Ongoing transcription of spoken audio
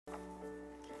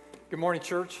Good morning,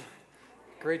 church.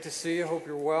 Great to see you. Hope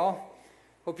you're well.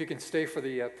 Hope you can stay for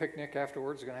the picnic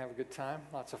afterwards. We're going to have a good time.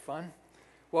 Lots of fun.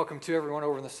 Welcome to everyone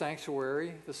over in the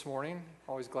sanctuary this morning.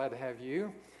 Always glad to have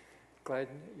you. Glad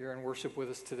you're in worship with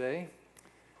us today.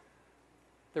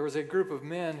 There was a group of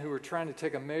men who were trying to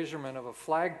take a measurement of a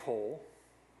flagpole.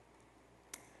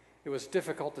 It was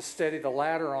difficult to steady the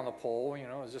ladder on the pole. You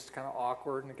know, it was just kind of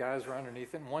awkward, and the guys were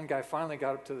underneath it. And one guy finally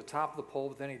got up to the top of the pole,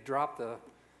 but then he dropped the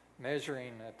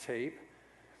measuring tape.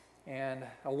 And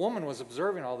a woman was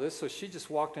observing all this, so she just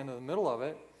walked into the middle of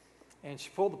it, and she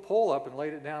pulled the pole up and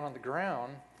laid it down on the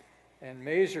ground and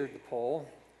measured the pole,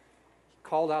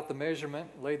 called out the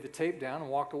measurement, laid the tape down,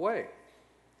 and walked away.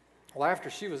 Well,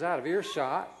 after she was out of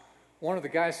earshot, one of the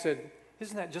guys said,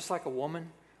 "Isn't that just like a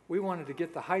woman? We wanted to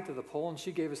get the height of the pole, and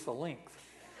she gave us the length."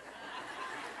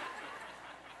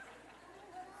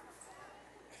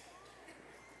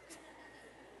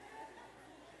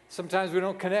 Sometimes we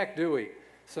don't connect, do we?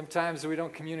 Sometimes we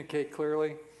don't communicate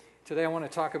clearly. Today I want to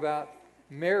talk about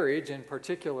marriage in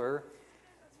particular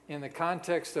in the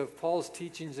context of Paul's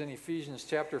teachings in Ephesians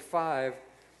chapter 5.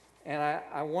 And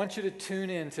I want you to tune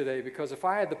in today, because if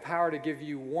I had the power to give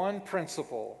you one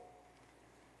principle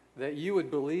that you would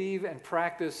believe and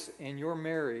practice in your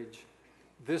marriage,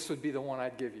 this would be the one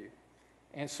I'd give you.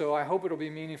 And so I hope it'll be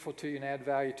meaningful to you and add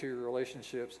value to your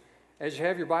relationships. As you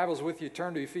have your Bibles with you,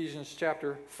 turn to Ephesians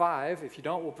chapter 5. If you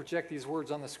don't, we'll project these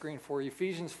words on the screen for you.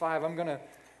 Ephesians 5, I'm going to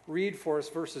read for us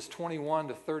verses 21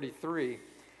 to 33.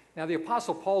 Now, the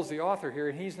Apostle Paul is the author here,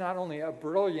 and he's not only a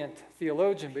brilliant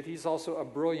theologian, but he's also a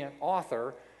brilliant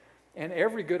author. And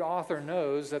every good author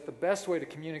knows that the best way to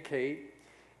communicate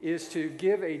is to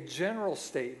give a general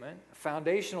statement, a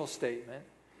foundational statement,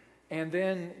 and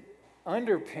then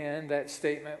underpin that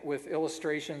statement with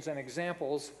illustrations and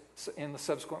examples in the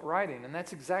subsequent writing. And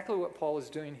that's exactly what Paul is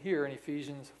doing here in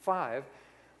Ephesians 5.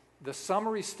 The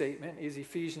summary statement is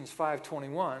Ephesians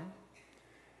 5:21,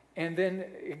 and then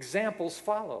examples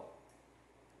follow.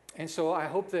 And so I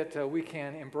hope that we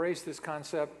can embrace this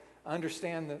concept,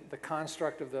 understand the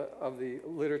construct of the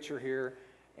literature here,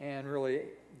 and really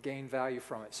gain value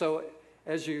from it. So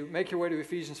as you make your way to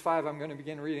Ephesians 5, I'm going to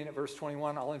begin reading at verse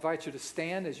 21. I'll invite you to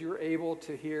stand as you're able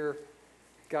to hear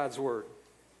God's word.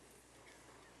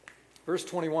 Verse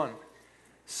 21,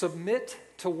 submit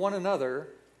to one another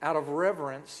out of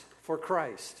reverence for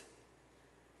Christ.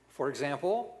 For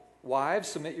example, wives,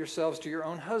 submit yourselves to your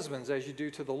own husbands as you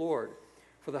do to the Lord.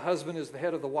 For the husband is the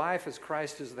head of the wife, as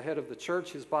Christ is the head of the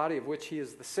church, his body, of which he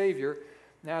is the Savior.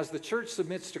 Now, as the church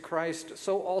submits to Christ,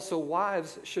 so also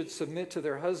wives should submit to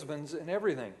their husbands in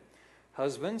everything.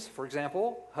 Husbands, for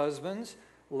example, husbands,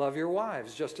 love your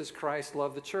wives, just as Christ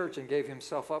loved the church and gave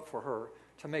himself up for her,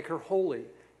 to make her holy,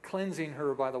 cleansing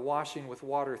her by the washing with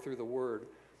water through the word,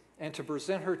 and to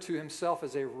present her to himself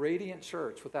as a radiant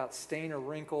church, without stain or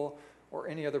wrinkle or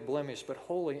any other blemish, but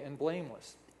holy and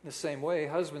blameless. In the same way,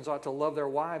 husbands ought to love their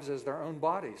wives as their own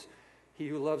bodies. He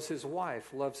who loves his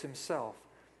wife loves himself.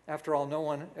 After all, no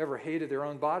one ever hated their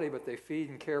own body, but they feed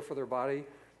and care for their body,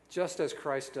 just as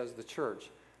Christ does the church.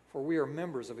 For we are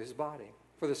members of his body.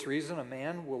 For this reason, a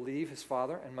man will leave his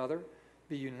father and mother,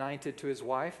 be united to his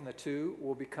wife, and the two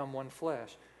will become one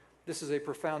flesh. This is a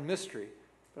profound mystery,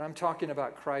 but I'm talking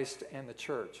about Christ and the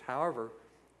church. However,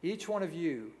 each one of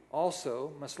you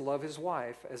also must love his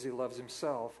wife as he loves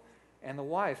himself, and the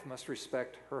wife must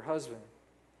respect her husband.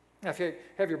 Now, if you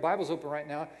have your Bibles open right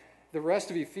now, the rest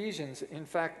of Ephesians, in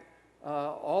fact,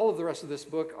 all of the rest of this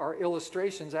book are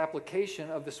illustrations,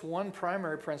 application of this one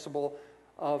primary principle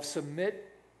of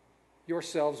submit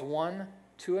yourselves one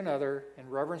to another in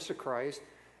reverence to Christ.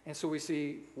 And so we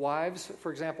see wives,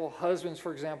 for example, husbands,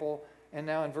 for example, and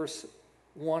now in verse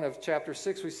 1 of chapter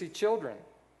 6, we see children.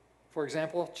 For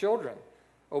example, children,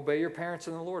 obey your parents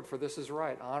in the Lord, for this is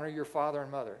right. Honor your father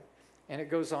and mother. And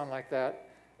it goes on like that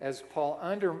as Paul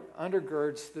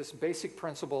undergirds this basic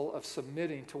principle of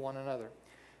submitting to one another.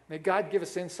 May God give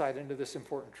us insight into this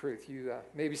important truth. You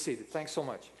may be seated. Thanks so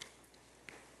much.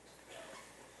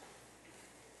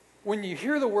 When you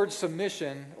hear the word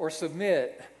submission or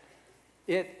submit,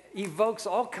 it evokes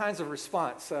all kinds of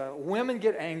response. Women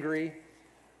get angry.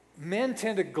 Men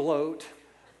tend to gloat.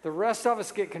 The rest of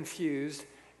us get confused.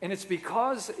 And it's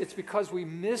because we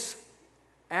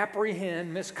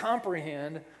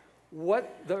miscomprehend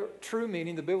what the true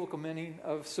meaning, the biblical meaning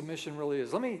of submission really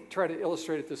is. Let me try to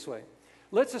illustrate it this way.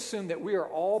 Let's assume that we are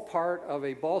all part of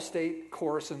a Ball State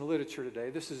course in literature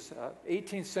today. This is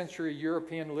 18th century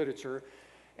European literature.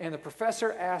 And the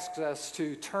professor asks us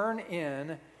to turn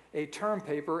in a term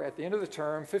paper at the end of the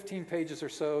term, 15 pages or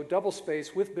so, double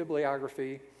spaced with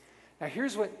bibliography. Now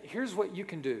here's what you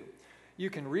can do. You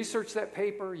can research that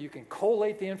paper. You can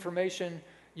collate the information.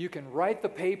 You can write the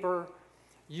paper.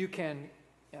 You can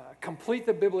complete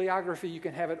the bibliography. You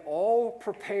can have it all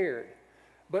prepared.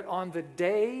 But on the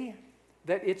day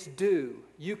that it's due,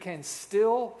 you can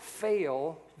still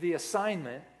fail the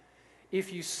assignment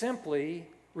if you simply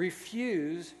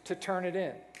refuse to turn it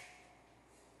in.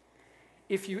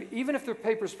 Even if the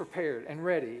paper's prepared and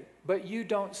ready, but you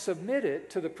don't submit it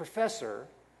to the professor,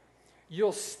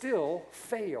 you'll still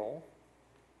fail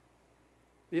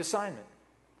the assignment.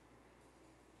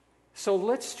 So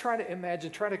let's try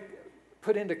to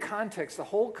put into context the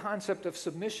whole concept of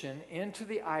submission into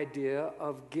the idea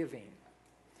of giving.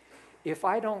 If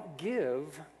I don't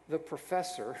give the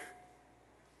professor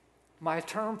my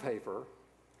term paper,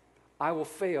 I will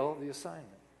fail the assignment.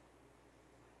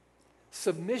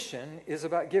 Submission is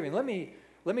about giving. Let me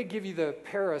give you the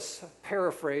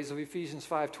paraphrase of Ephesians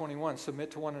 5:21.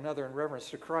 Submit to one another in reverence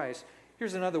to Christ.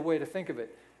 Here's another way to think of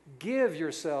it. Give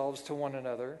yourselves to one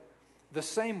another the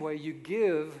same way you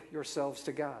give yourselves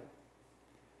to God.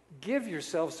 Give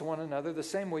yourselves to one another the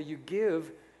same way you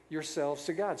give yourselves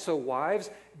to God. So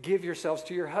wives, give yourselves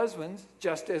to your husbands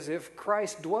just as if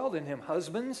Christ dwelled in him.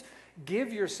 Husbands,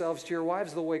 give yourselves to your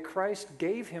wives the way Christ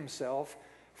gave himself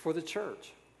for the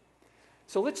church.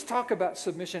 So let's talk about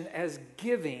submission as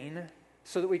giving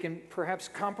so that we can perhaps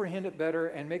comprehend it better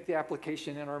and make the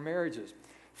application in our marriages.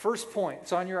 First point,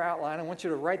 it's on your outline. I want you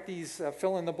to write these,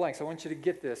 fill in the blanks. I want you to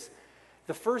get this.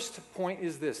 The first point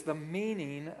is this, the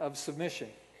meaning of submission.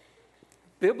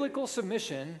 Biblical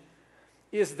submission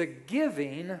is the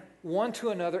giving one to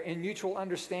another in mutual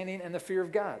understanding and the fear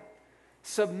of God.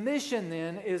 Submission,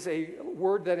 then, is a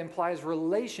word that implies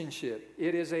relationship.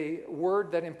 It is a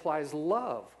word that implies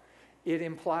love. It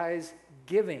implies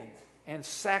giving and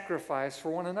sacrifice for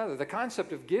one another. The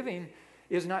concept of giving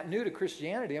is not new to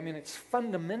Christianity. I mean, it's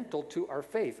fundamental to our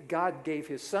faith. God gave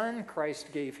his Son.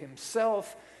 Christ gave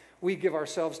himself. We give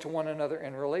ourselves to one another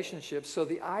in relationships. So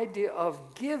the idea of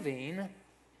giving,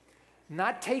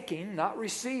 not taking, not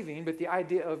receiving, but the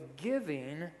idea of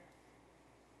giving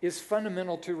is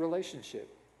fundamental to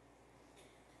relationship.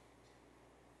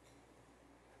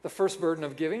 The first burden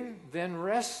of giving then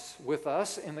rests with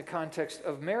us in the context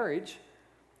of marriage.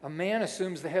 A man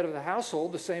assumes the head of the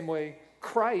household the same way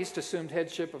Christ assumed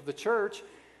headship of the church.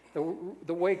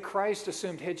 The way Christ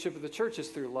assumed headship of the church is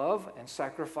through love and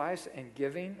sacrifice and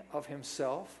giving of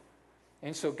himself.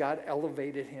 And so God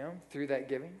elevated him through that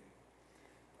giving.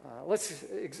 Let's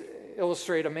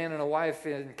illustrate a man and a wife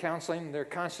in counseling. They're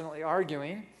constantly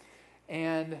arguing,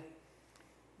 and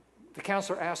the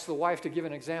counselor asked the wife to give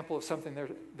an example of something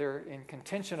they're in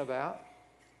contention about.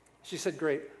 She said,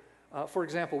 great. For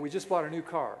example, we just bought a new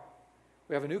car.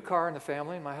 We have a new car in the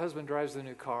family, and my husband drives the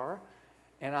new car.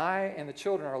 And I and the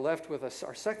children are left with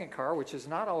our second car, which is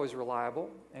not always reliable.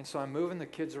 And so I'm moving the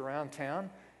kids around town,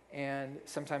 and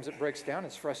sometimes it breaks down.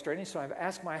 It's frustrating. So I've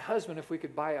asked my husband if we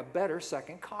could buy a better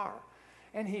second car.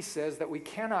 And he says that we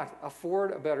cannot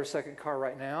afford a better second car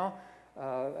right now.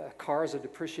 A car is a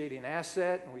depreciating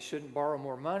asset, and we shouldn't borrow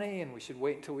more money, and we should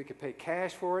wait until we could pay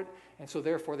cash for it. And so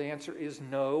therefore the answer is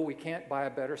no, we can't buy a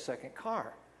better second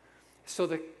car. So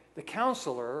the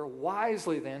counselor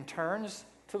wisely then turns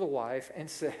to the wife and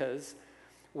says,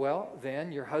 well,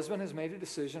 then your husband has made a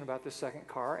decision about the second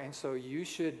car, and so you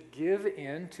should give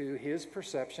in to his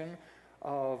perception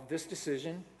of this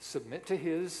decision, submit to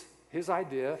his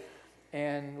idea,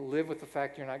 and live with the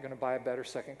fact you're not going to buy a better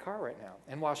second car right now.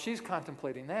 And while she's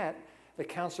contemplating that, the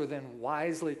counselor then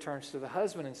wisely turns to the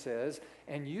husband and says,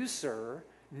 and you, sir,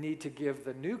 need to give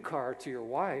the new car to your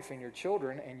wife and your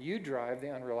children, and you drive the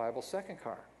unreliable second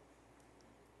car.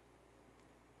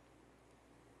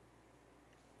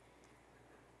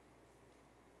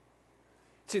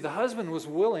 See, the husband was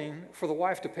willing for the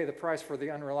wife to pay the price for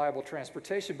the unreliable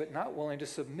transportation, but not willing to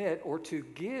submit or to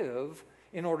give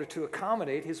in order to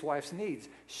accommodate his wife's needs.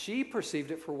 She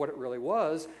perceived it for what it really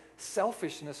was,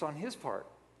 selfishness on his part.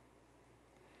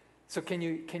 So can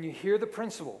you hear the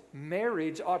principle?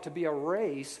 Marriage ought to be a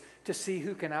race to see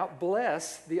who can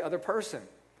outbless the other person.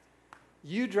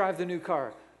 You drive the new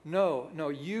car. No,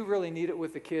 you really need it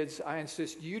with the kids. I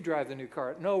insist you drive the new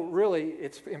car. No, really,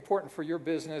 it's important for your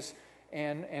business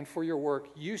and for your work.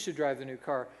 You should drive the new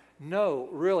car. No,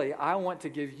 really, I want to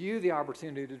give you the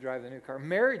opportunity to drive the new car.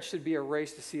 Marriage should be a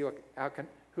race to see who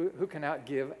can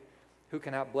outgive, who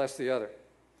can outbless the other.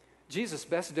 Jesus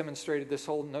best demonstrated this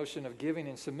whole notion of giving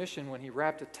and submission when he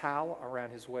wrapped a towel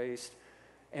around his waist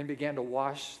and began to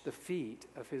wash the feet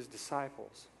of his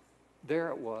disciples. There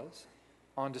it was,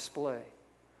 on display.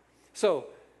 So,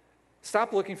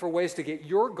 Stop looking for ways to get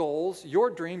your goals,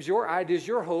 your dreams, your ideas,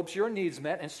 your hopes, your needs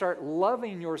met, and start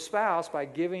loving your spouse by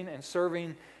giving and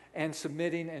serving and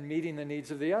submitting and meeting the needs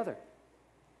of the other.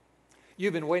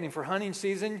 You've been waiting for hunting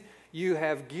season. You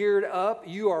have geared up.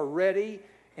 You are ready,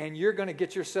 and you're going to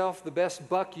get yourself the best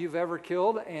buck you've ever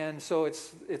killed. And so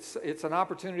it's an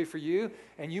opportunity for you.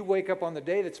 And you wake up on the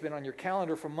day that's been on your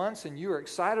calendar for months, and you are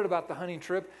excited about the hunting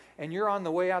trip, and you're on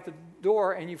the way out the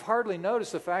door, and you've hardly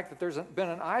noticed the fact that there's been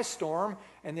an ice storm,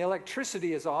 and the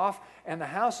electricity is off, and the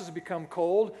house has become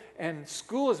cold, and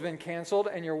school has been canceled,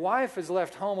 and your wife is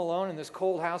left home alone in this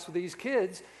cold house with these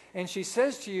kids. And she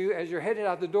says to you as you're headed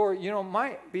out the door, you know, it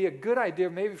might be a good idea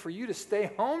maybe for you to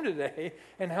stay home today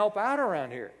and help out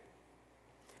around here.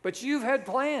 But you've had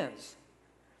plans.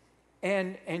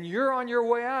 And you're on your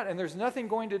way out, and there's nothing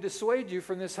going to dissuade you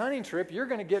from this hunting trip. You're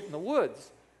going to get in the woods.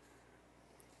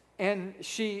 And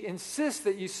she insists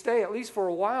that you stay at least for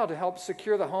a while to help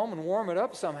secure the home and warm it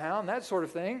up somehow and that sort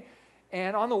of thing.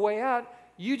 And on the way out,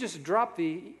 you just drop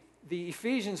the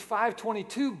Ephesians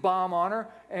 5:22 bomb on her,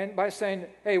 and by saying,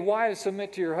 hey, wives,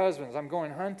 submit to your husbands. I'm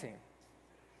going hunting.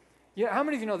 Yeah, how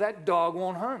many of you know that dog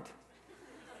won't hunt?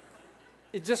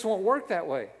 It just won't work that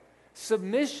way.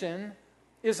 Submission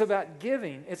is about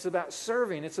giving. It's about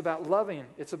serving. It's about loving.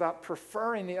 It's about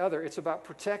preferring the other. It's about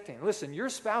protecting. Listen, your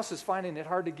spouse is finding it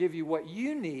hard to give you what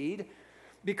you need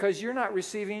because they're not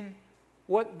receiving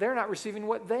what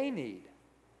they need.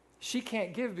 She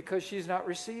can't give because she's not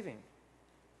receiving.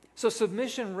 So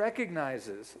submission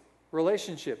recognizes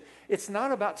relationship. It's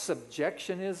not about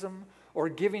subjectionism or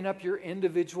giving up your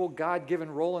individual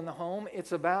God-given role in the home.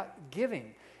 It's about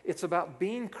giving. It's about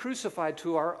being crucified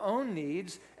to our own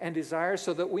needs and desires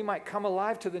so that we might come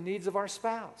alive to the needs of our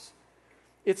spouse.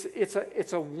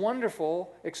 It's a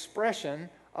wonderful expression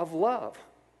of love.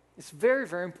 It's very,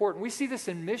 very important. We see this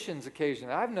in missions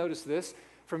occasionally. I've noticed this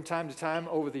from time to time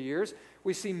over the years.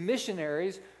 We see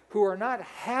missionaries who are not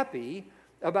happy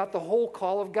about the whole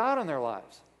call of God on their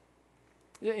lives.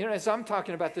 You know, as I'm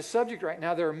talking about this subject right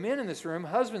now, there are men in this room,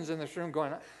 husbands in this room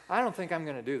going, I don't think I'm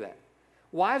going to do that.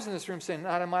 Wives in this room saying,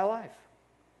 not in my life.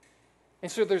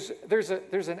 And so there's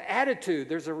an attitude,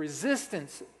 there's a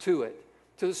resistance to it,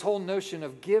 to this whole notion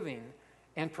of giving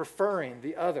and preferring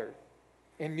the other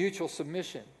in mutual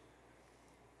submission.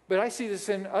 But I see this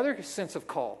in other sense of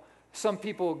call. Some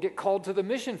people get called to the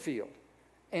mission field,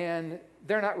 and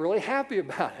they're not really happy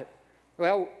about it.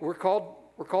 Well, we're called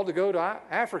to go to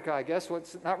Africa, I guess. Well,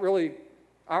 it's not really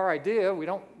our idea. We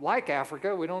don't like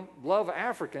Africa. We don't love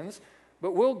Africans.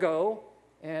 But we'll go,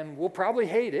 and we'll probably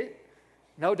hate it.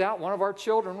 No doubt one of our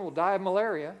children will die of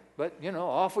malaria. But,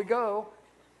 off we go.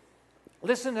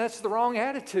 Listen, that's the wrong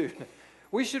attitude.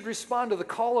 We should respond to the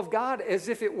call of God as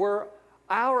if it were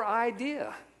our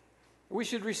idea. We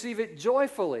should receive it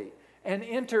joyfully and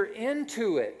enter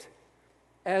into it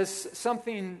as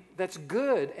something that's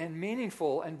good and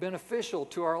meaningful and beneficial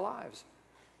to our lives.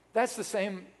 That's the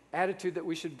same attitude that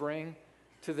we should bring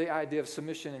to the idea of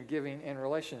submission and giving in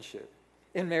relationship.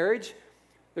 In marriage,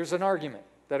 there's an argument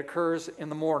that occurs in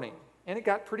the morning, and it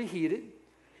got pretty heated.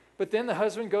 But then the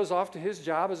husband goes off to his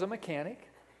job as a mechanic,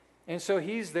 and so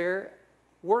he's there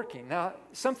working. Now,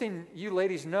 something you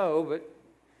ladies know,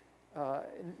 but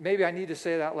maybe I need to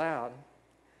say it out loud.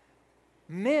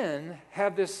 Men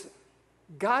have this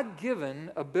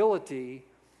God-given ability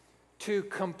to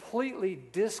completely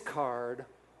discard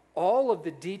all of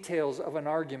the details of an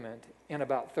argument in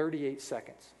about 38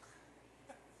 seconds.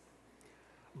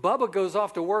 Bubba goes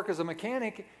off to work as a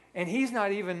mechanic, and he's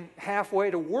not even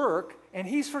halfway to work, and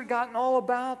he's forgotten all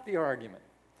about the argument.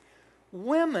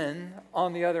 Women,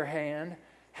 on the other hand,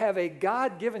 have a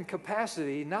God-given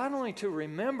capacity not only to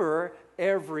remember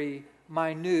every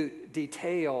minute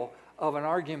detail of an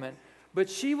argument, but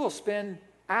she will spend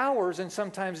hours and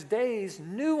sometimes days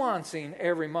nuancing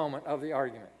every moment of the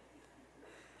argument.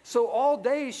 So all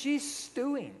day she's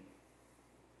stewing.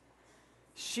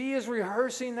 She is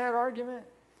rehearsing that argument.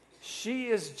 She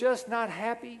is just not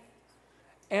happy.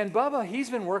 And Bubba, he's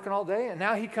been working all day, and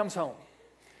now he comes home.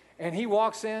 And he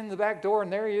walks in the back door,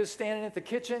 and there he is standing at the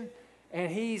kitchen, and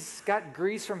he's got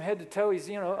grease from head to toe. He's,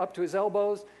 up to his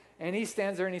elbows. And he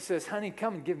stands there and he says, honey,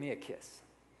 come and give me a kiss.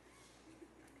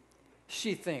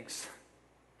 She thinks,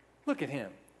 look at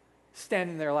him,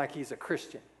 standing there like he's a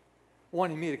Christian,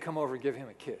 wanting me to come over and give him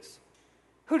a kiss.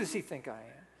 Who does he think I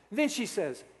am? And then she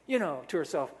says, to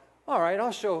herself, all right,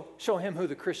 I'll show him who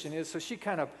the Christian is. So she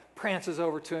kind of prances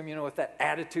over to him, with that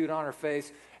attitude on her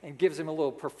face and gives him a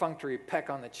little perfunctory peck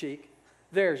on the cheek.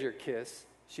 There's your kiss,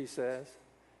 she says.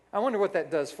 I wonder what that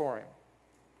does for him.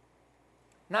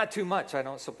 Not too much, I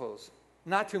don't suppose.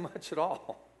 Not too much at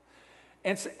all.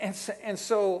 And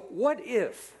so what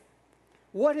if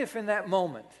in that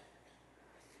moment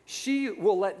she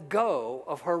will let go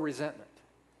of her resentment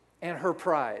and her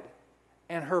pride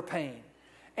and her pain,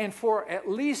 and for at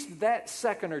least that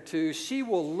second or two, she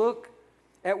will look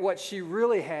at what she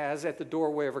really has at the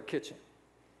doorway of her kitchen.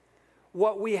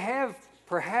 What we have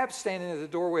perhaps standing at the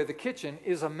doorway of the kitchen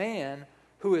is a man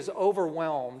who is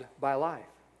overwhelmed by life.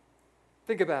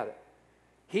 Think about it.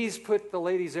 He's put the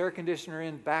lady's air conditioner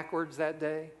in backwards that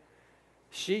day.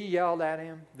 She yelled at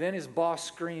him. Then his boss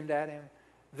screamed at him.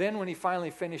 Then when he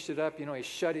finally finished it up, he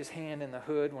shut his hand in the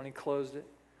hood when he closed it.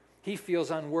 He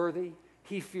feels unworthy.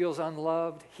 He feels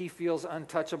unloved. He feels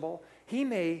untouchable. He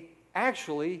may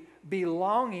actually be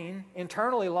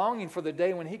internally longing for the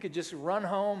day when he could just run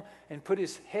home and put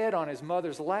his head on his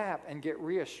mother's lap and get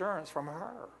reassurance from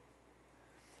her.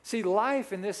 See,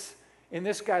 life in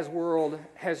this guy's world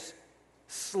has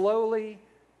slowly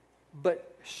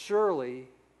but surely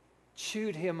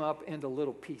chewed him up into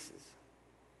little pieces.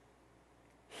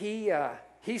 He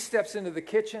steps into the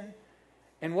kitchen,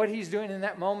 and what he's doing in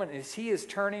that moment is he is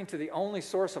turning to the only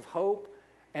source of hope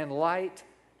and light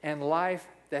and life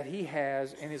that he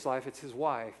has in his life. It's his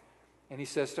wife. And he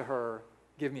says to her,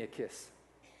 "Give me a kiss."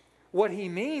 What he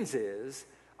means is,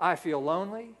 I feel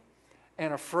lonely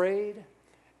and afraid,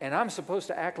 and I'm supposed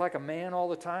to act like a man all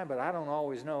the time, but I don't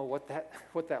always know what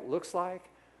that looks like.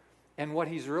 And what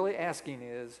he's really asking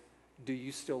is, do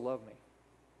you still love me?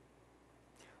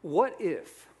 What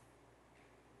if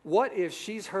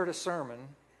she's heard a sermon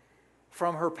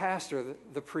from her pastor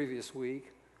the previous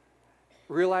week,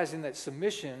 realizing that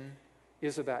submission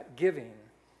is about giving,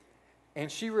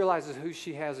 and she realizes who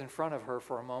she has in front of her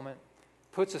for a moment,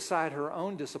 puts aside her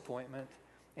own disappointment,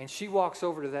 and she walks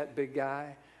over to that big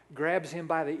guy, grabs him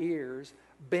by the ears,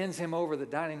 bends him over the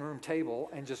dining room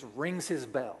table, and just rings his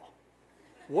bell.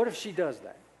 What if she does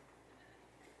that?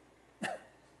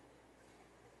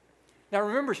 Now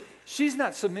remember, she's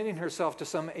not submitting herself to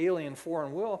some alien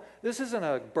foreign will. This isn't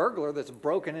a burglar that's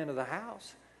broken into the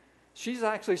house. She's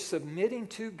actually submitting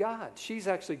to God. She's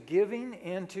actually giving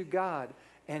into God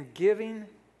and giving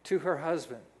to her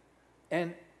husband.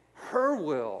 And her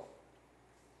will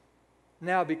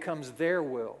now becomes their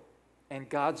will and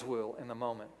God's will in the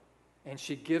moment. And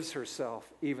she gives herself,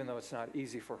 even though it's not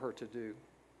easy for her to do,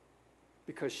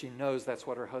 because she knows that's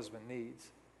what her husband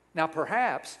needs. Now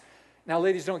perhaps,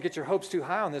 ladies, don't get your hopes too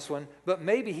high on this one, but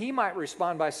maybe he might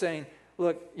respond by saying,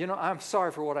 "Look, I'm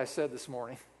sorry for what I said this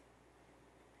morning.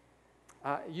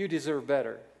 You deserve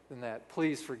better than that.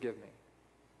 Please forgive me.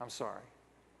 I'm sorry."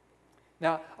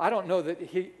 Now, I don't know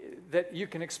that you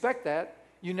can expect that.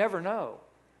 You never know.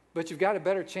 But you've got a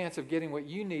better chance of getting what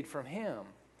you need from him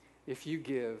if you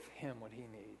give him what he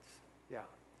needs. Yeah.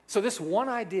 So this one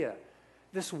idea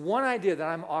that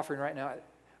I'm offering right now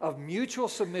of mutual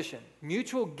submission,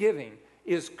 mutual giving,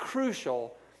 is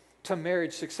crucial to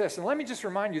marriage success. And let me just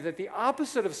remind you that the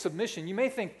opposite of submission, you may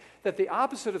think that the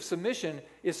opposite of submission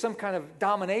is some kind of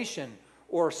domination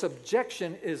or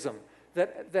subjectionism,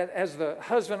 that as the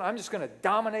husband, I'm just going to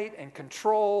dominate and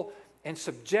control and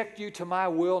subject you to my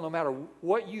will no matter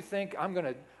what you think. I'm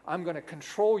going to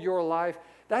control your life.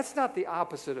 That's not the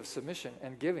opposite of submission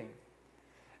and giving.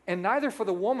 And neither for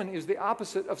the woman is the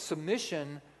opposite of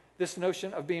submission this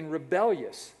notion of being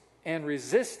rebellious and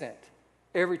resistant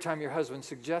every time your husband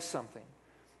suggests something.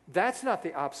 That's not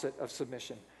the opposite of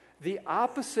submission. The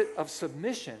opposite of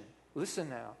submission, listen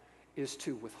now, is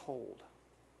to withhold.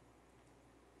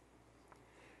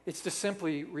 It's to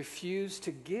simply refuse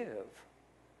to give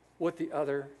what the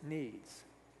other needs.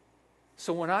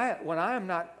 So when I am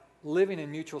not living in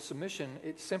mutual submission,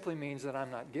 it simply means that I'm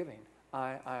not giving.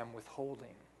 I am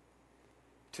withholding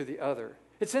to the other.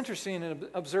 It's interesting in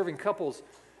observing couples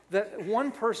that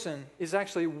one person is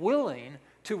actually willing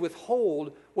to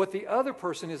withhold what the other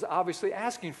person is obviously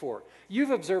asking for. You've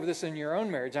observed this in your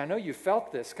own marriage. I know you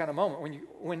felt this kind of moment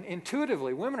when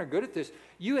intuitively, women are good at this,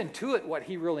 you intuit what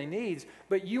he really needs,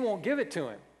 but you won't give it to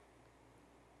him.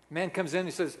 Man comes in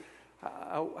and says,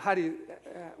 how do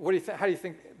you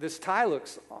think this tie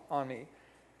looks on me?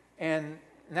 And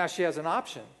now she has an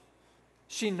option.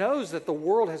 She knows that the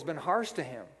world has been harsh to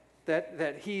him,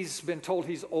 that he's been told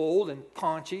he's old and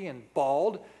paunchy and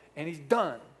bald, and he's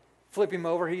done. Flip him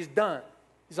over, he's done.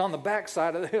 He's on the back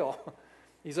side of the hill.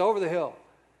 He's over the hill.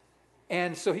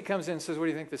 And so he comes in and says, "What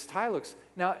do you think this tie looks?"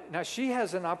 Now she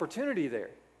has an opportunity there.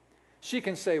 She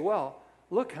can say, "Well,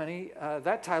 look, honey,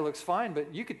 that tie looks fine,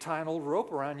 but you could tie an old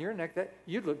rope around your neck.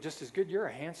 You'd look just as good. You're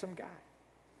a handsome guy."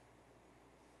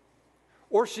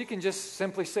 Or she can just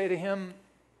simply say to him,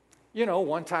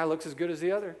 one tie looks as good as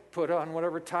the other. Put on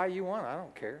whatever tie you want. I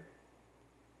don't care.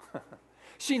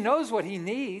 She knows what he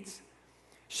needs.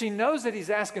 She knows that he's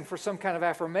asking for some kind of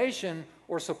affirmation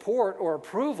or support or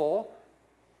approval.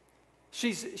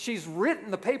 She's written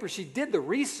the paper. She did the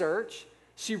research.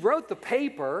 She wrote the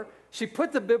paper. She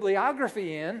put the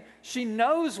bibliography in. She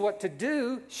knows what to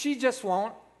do. She just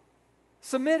won't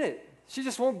submit it. She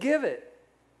just won't give it.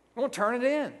 Won't turn it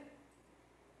in.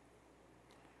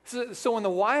 So when the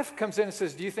wife comes in and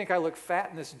says, "Do you think I look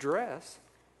fat in this dress?"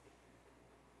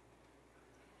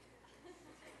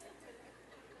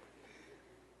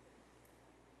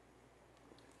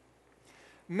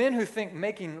 Men who think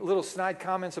making little snide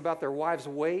comments about their wife's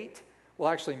weight will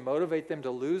actually motivate them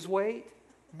to lose weight?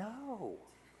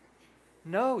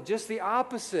 No, just the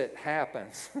opposite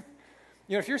happens.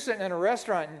 If you're sitting in a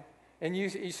restaurant and you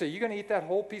say, "You going to eat that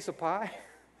whole piece of pie?"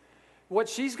 What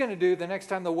she's going to do the next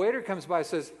time the waiter comes by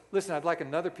says, "Listen, I'd like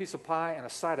another piece of pie and a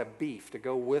side of beef to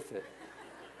go with it."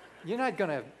 You're not going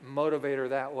to motivate her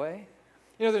that way.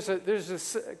 There's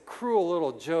this cruel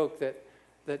little joke that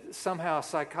somehow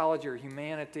psychology or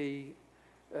humanity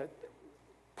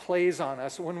plays on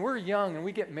us. When we're young and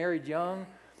we get married young,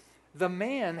 the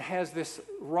man has this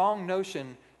wrong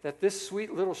notion that this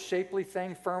sweet little shapely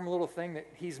thing, firm little thing that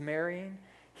he's marrying,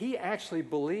 he actually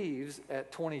believes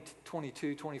at 20,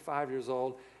 22, 25 years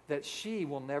old that she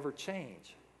will never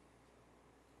change.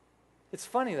 It's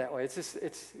funny that way.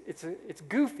 It's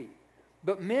goofy.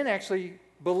 But men actually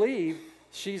believe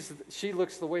she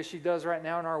looks the way she does right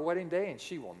now on our wedding day, and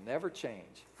she will never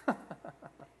change.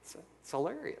 It's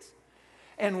hilarious.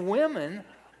 And women,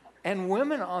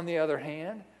 on the other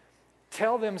hand,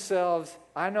 tell themselves,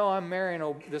 "I know I'm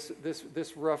marrying this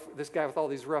guy with all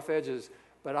these rough edges,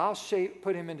 but I'll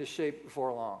put him into shape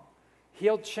before long.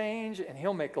 He'll change, and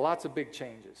he'll make lots of big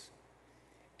changes."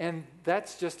 And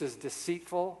that's just as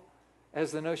deceitful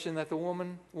as the notion that the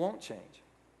woman won't change.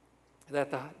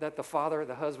 That the father,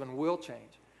 the husband will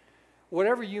change.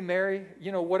 Whatever you marry,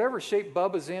 whatever shape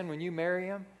Bubba's in when you marry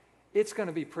him, it's going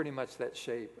to be pretty much that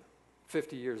shape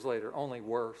 50 years later, only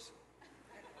worse.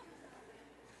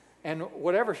 And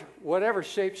whatever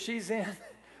shape she's in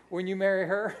when you marry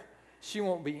her, she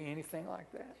won't be anything like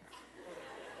that.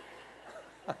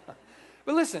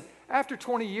 But listen, after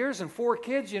 20 years and 4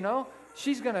 kids,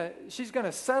 she's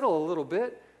gonna settle a little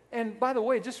bit. And by the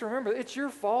way, just remember, it's your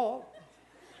fault.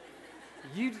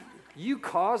 You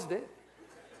caused it,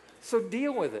 so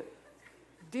deal with it.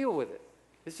 Deal with it.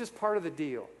 It's just part of the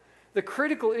deal. The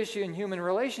critical issue in human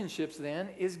relationships then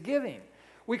is giving.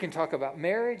 We can talk about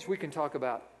marriage, we can talk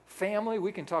about family,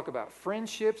 we can talk about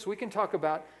friendships, we can talk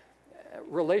about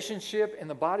relationship in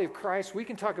the body of Christ, we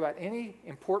can talk about any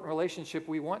important relationship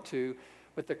we want to,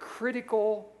 but the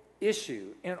critical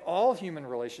issue in all human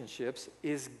relationships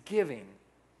is giving.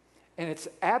 And it's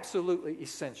absolutely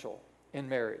essential in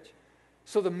marriage.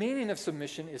 So the meaning of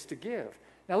submission is to give.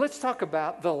 Now let's talk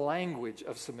about the language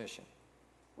of submission.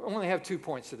 We only have 2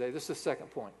 points today. This is the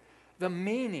second point. The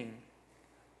meaning,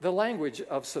 the language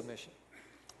of submission.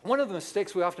 One of the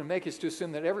mistakes we often make is to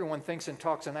assume that everyone thinks and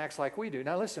talks and acts like we do.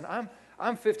 Now listen,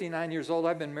 I'm 59 years old.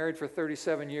 I've been married for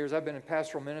 37 years. I've been in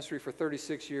pastoral ministry for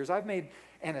 36 years. I've made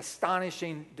an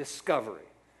astonishing discovery.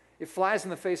 It flies in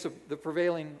the face of the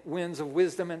prevailing winds of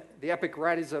wisdom and the epic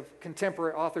writings of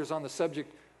contemporary authors on the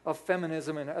subject of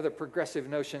feminism and other progressive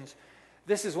notions.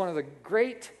 This is one of the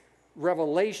great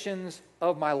revelations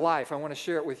of my life. I want to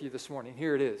share it with you this morning.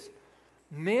 Here it is.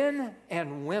 Men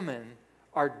and women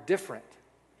are different.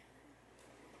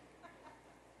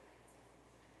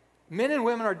 Men and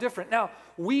women are different. Now,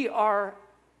 we are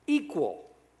equal.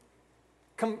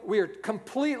 We are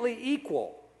completely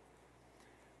equal.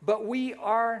 But we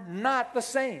are not the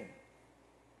same.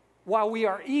 While we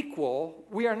are equal,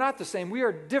 we are not the same. We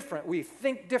are different. We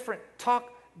think different,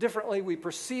 talk differently, we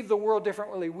perceive the world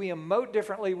differently, we emote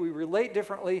differently, we relate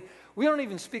differently. We don't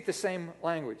even speak the same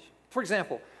language. For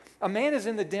example, a man is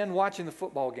in the den watching the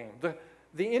football game.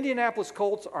 The Indianapolis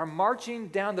Colts are marching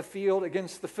down the field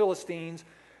against the Philistines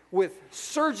with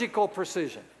surgical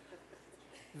precision.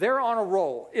 They're on a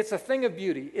roll. It's a thing of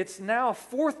beauty. It's now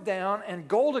 4th down and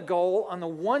goal to goal on the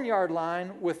 1-yard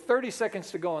line with 30 seconds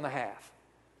to go in the half.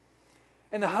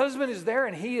 And the husband is there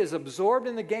and he is absorbed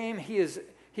in the game. He is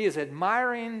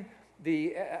admiring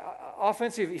the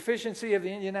offensive efficiency of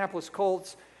the Indianapolis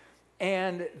Colts.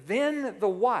 And then the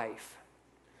wife,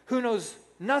 who knows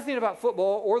nothing about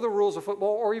football or the rules of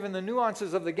football or even the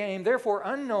nuances of the game, therefore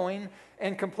unknowing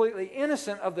and completely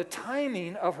innocent of the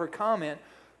timing of her comment,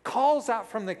 calls out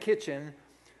from the kitchen,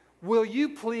 "Will you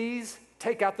please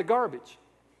take out the garbage?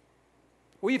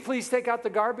 Will you please take out the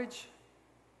garbage?"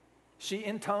 She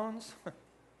intones.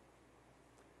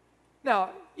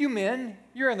 Now, you men,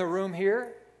 you're in the room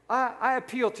here. I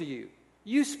appeal to you.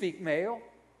 you speak male.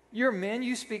 You're men,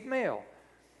 you speak male.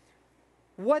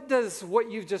 What does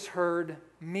what you've just heard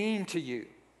mean to you?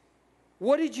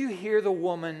 What did you hear the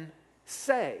woman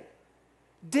say?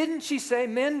 Didn't she say,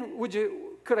 men,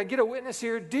 could I get a witness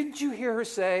here? Didn't you hear her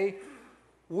say,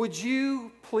 would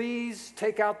you please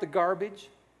take out the garbage?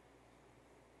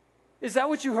 Is that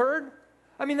what you heard?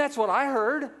 I mean, that's what I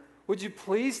heard. Would you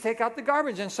please take out the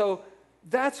garbage? And so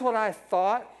that's what I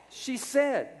thought she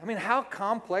said. I mean, how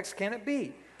complex can it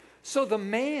be? So the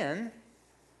man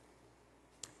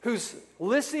who's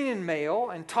listening in male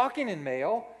and talking in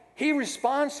male, he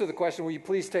responds to the question, will you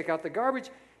please take out the garbage?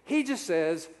 He just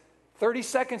says, 30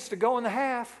 seconds to go in the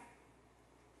half.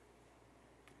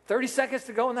 30 seconds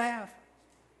to go in the half.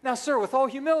 Now, sir, with all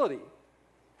humility,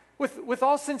 with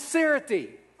all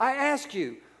sincerity, I ask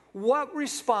you, what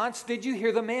response did you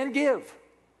hear the man give?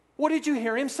 What did you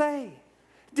hear him say?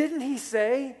 Didn't he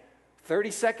say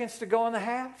 30 seconds to go in the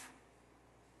half?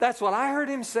 That's what I heard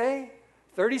him say.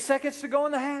 30 seconds to go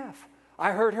in the half.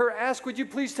 I heard her ask, would you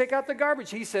please take out the garbage?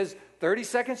 He says, 30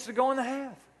 seconds to go in the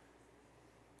half.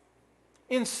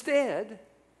 Instead,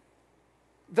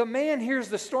 the man hears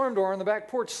the storm door on the back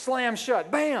porch slam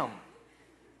shut. Bam!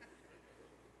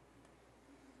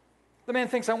 The man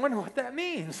thinks, I wonder what that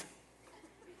means.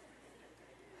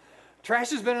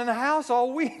 Trash has been in the house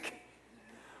all week.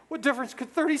 What difference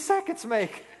could 30 seconds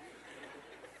make?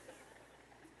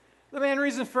 The man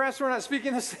reasons, perhaps we're not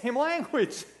speaking the same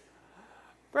language.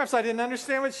 Perhaps I didn't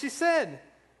understand what she said.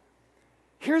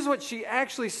 Here's what she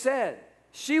actually said.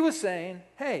 She was saying,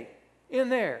 hey, in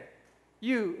there,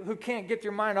 you who can't get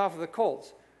your mind off of the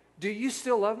Colts, do you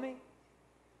still love me?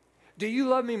 Do you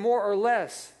love me more or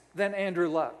less than Andrew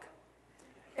Luck?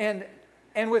 And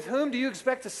with whom do you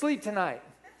expect to sleep tonight?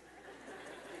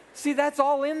 See, that's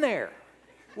all in there.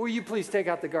 Will you please take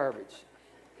out the garbage?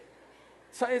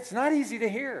 So it's not easy to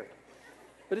hear,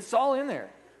 but it's all in there.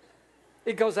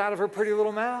 It goes out of her pretty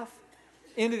little mouth,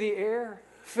 into the air,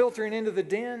 filtering into the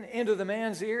den, into the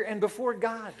man's ear, and before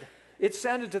God. It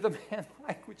sounded to the man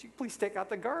like, would you please take out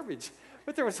the garbage?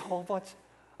 But there was a whole bunch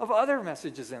of other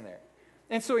messages in there.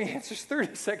 And so he answers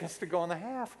 30 seconds to go in the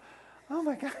half. Oh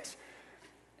my gosh.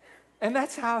 And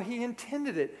that's how he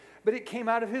intended it. But it came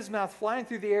out of his mouth, flying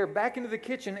through the air, back into the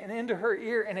kitchen and into her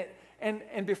ear.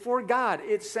 And before God,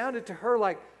 it sounded to her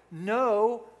like,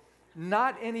 no,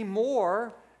 not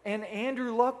anymore, and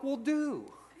Andrew Luck will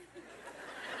do.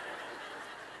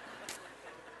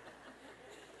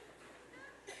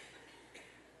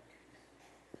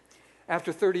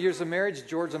 After 30 years of marriage,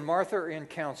 George and Martha are in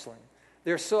counseling.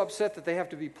 They're so upset that they have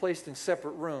to be placed in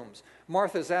separate rooms.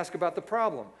 Martha is asked about the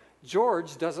problem.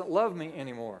 George doesn't love me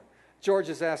anymore. George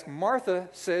is asked, Martha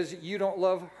says you don't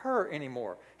love her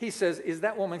anymore. He says, is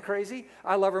that woman crazy?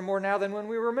 I love her more now than when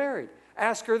we were married.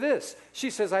 Ask her this. She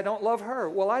says, I don't love her.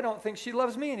 Well, I don't think she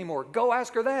loves me anymore. Go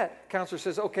ask her that. Counselor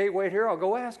says, okay, wait here. I'll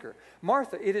go ask her.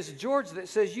 Martha, it is George that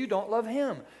says you don't love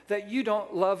him, that you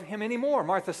don't love him anymore.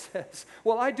 Martha says,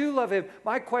 well, I do love him.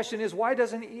 My question is, why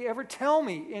doesn't he ever tell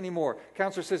me anymore?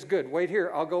 Counselor says, good, wait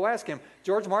here. I'll go ask him.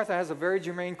 George, Martha has a very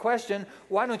germane question.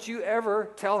 Why don't you ever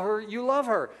tell her you love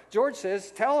her? George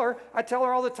says, tell her. I tell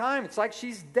her all the time. It's like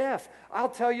she's deaf. I'll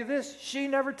tell you this. She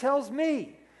never tells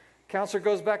me. Counselor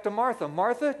goes back to Martha.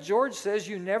 Martha, George says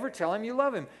you never tell him you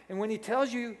love him. And when he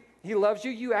tells you he loves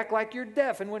you, you act like you're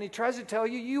deaf. And when he tries to tell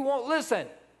you, you won't listen.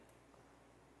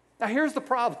 Now here's the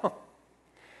problem.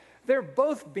 They're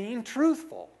both being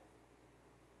truthful.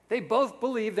 They both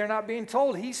believe they're not being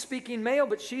told. He's speaking male,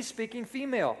 but she's speaking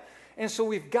female. And so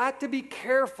we've got to be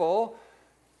careful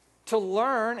to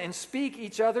learn and speak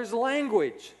each other's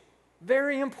language.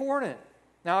 Very important.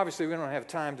 Now, obviously, we don't have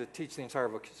time to teach the entire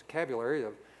vocabulary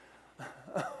of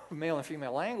male and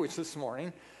female language this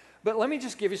morning, but let me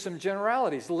just give you some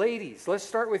generalities. Ladies, let's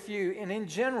start with you, and in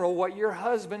general, what your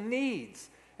husband needs,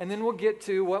 and then we'll get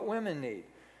to what women need.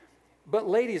 But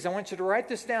ladies, I want you to write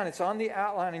this down. It's on the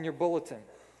outline in your bulletin.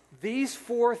 These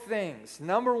 4 things.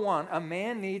 Number 1, a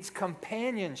man needs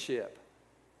companionship.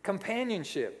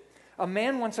 Companionship. A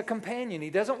man wants a companion. He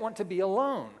doesn't want to be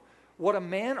alone. What a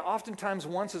man oftentimes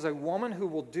wants is a woman who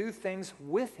will do things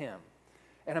with him.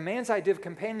 And a man's idea of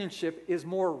companionship is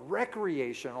more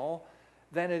recreational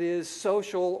than it is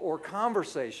social or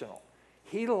conversational.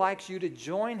 He likes you to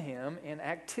join him in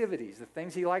activities. The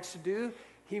things he likes to do,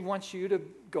 he wants you to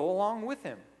go along with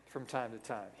him from time to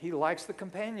time. He likes the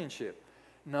companionship.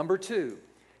 Number 2,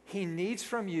 he needs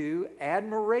from you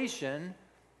admiration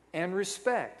and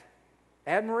respect.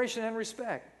 Admiration and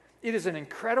respect. It is an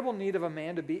incredible need of a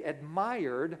man to be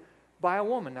admired by a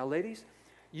woman. Now, ladies,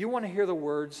 you want to hear the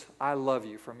words, I love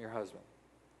you, from your husband.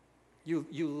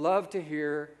 You love to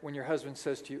hear when your husband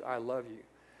says to you, I love you.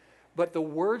 But the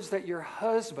words that your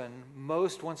husband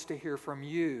most wants to hear from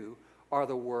you are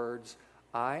the words,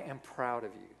 I am proud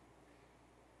of you.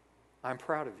 I'm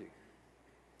proud of you.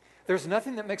 There's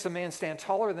nothing that makes a man stand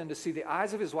taller than to see the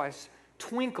eyes of his wife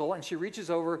twinkle, and she reaches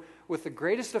over with the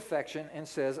greatest affection and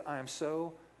says, I am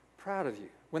so proud of you.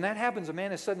 When that happens, a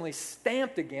man is suddenly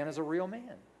stamped again as a real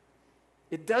man.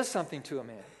 It does something to a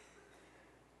man.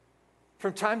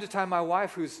 From time to time, my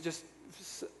wife, who's just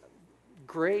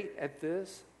great at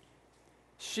this,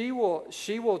 she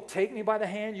will take me by the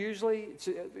hand usually,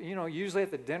 usually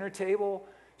at the dinner table.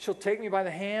 She'll take me by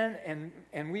the hand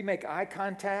and we make eye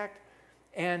contact.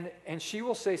 And she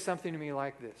will say something to me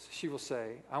like this. She will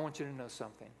say, I want you to know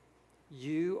something.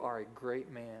 You are a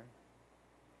great man.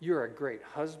 You're a great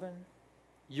husband.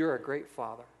 You're a great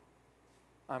father.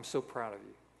 I'm so proud of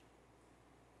you.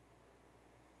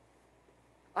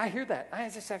 I hear that. I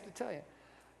just have to tell you.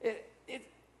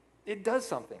 It does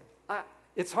something.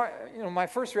 It's hard. My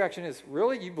first reaction is,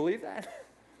 really? You believe that?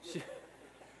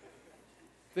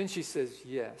 Then she says,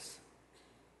 yes.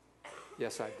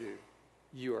 Yes, I do.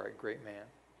 You are a great man.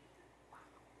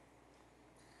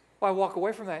 Well, I walk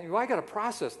away from that. I got to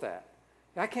process that.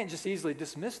 I can't just easily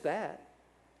dismiss that.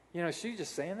 She's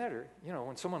just saying that, or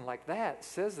when someone like that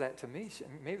says that to me,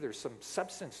 maybe there's some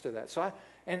substance to that.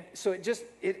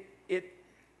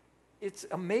 It's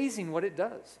amazing what it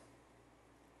does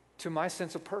to my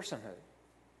sense of personhood.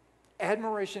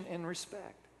 Admiration and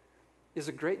respect is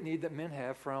a great need that men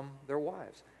have from their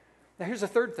wives. Now, here's a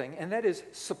third thing, and that is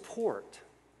support.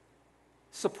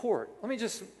 Support. Let me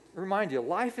just remind you,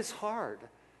 life is hard.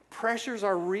 Pressures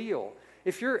are real.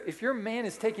 If your man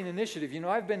is taking initiative,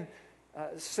 I've been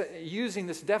using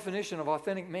this definition of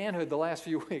authentic manhood the last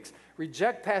few weeks.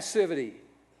 Reject passivity.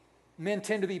 Men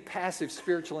tend to be passive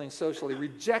spiritually and socially.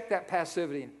 Reject that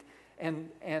passivity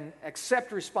and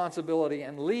accept responsibility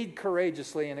and lead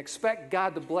courageously and expect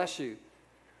God to bless you.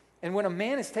 And when a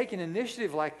man is taking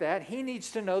initiative like that, he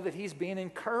needs to know that he's being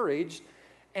encouraged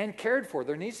and cared for.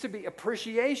 There needs to be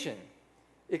appreciation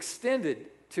extended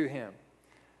to him.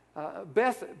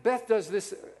 Beth does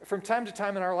this from time to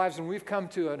time in our lives when we've come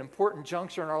to an important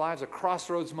juncture in our lives, a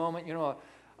crossroads moment,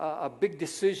 a big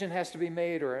decision has to be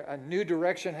made or a new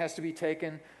direction has to be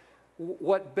taken.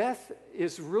 What Beth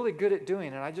is really good at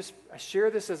doing, and I share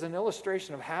this as an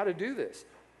illustration of how to do this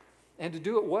and to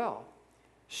do it well.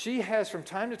 She has from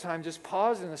time to time just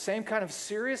paused in the same kind of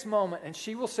serious moment, and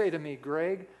she will say to me,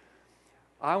 Greg,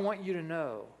 I want you to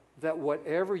know that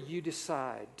whatever you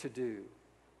decide to do,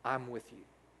 I'm with you.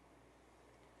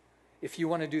 If you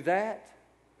want to do that,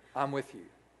 I'm with you.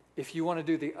 If you want to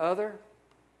do the other,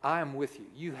 I am with you.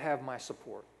 You have my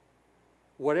support.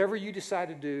 Whatever you decide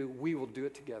to do, we will do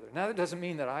it together. Now, that doesn't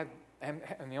mean that I'm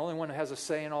the only one who has a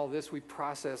say in all this. We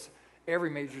process every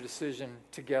major decision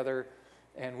together,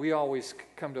 and we always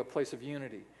come to a place of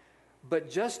unity.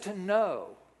 But just to know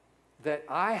that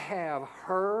I have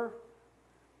her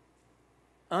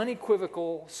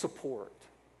unequivocal support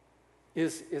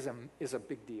is a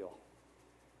big deal.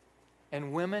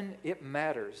 And women, it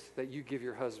matters that you give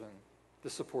your husband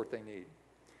the support they need.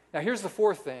 Now, here's the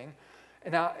fourth thing.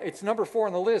 Now, it's number 4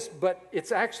 on the list, but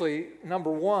it's actually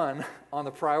number 1 on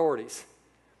the priorities.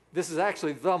 This is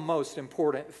actually the most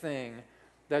important thing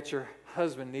that your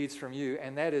husband needs from you,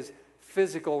 and that is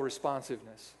physical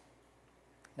responsiveness.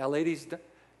 Now, ladies,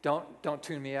 don't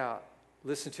tune me out.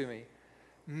 Listen to me.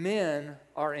 Men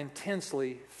are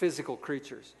intensely physical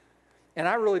creatures. And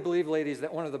I really believe, ladies,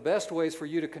 that one of the best ways for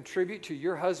you to contribute to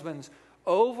your husband's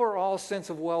overall sense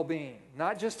of well-being,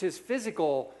 not just his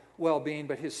physical well-being,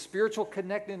 but his spiritual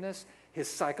connectedness, his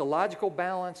psychological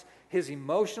balance, his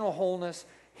emotional wholeness,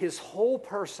 his whole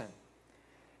person,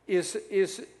 is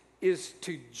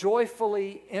to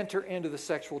joyfully enter into the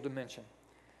sexual dimension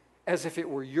as if it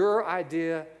were your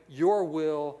idea, your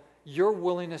will, your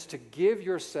willingness to give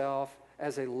yourself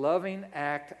as a loving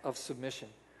act of submission.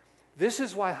 This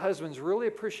is why husbands really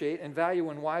appreciate and value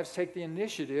when wives take the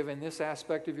initiative in this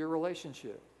aspect of your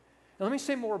relationship. Now, let me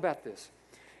say more about this.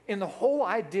 In the whole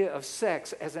idea of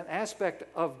sex as an aspect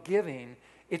of giving,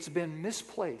 it's been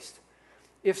misplaced.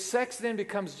 If sex then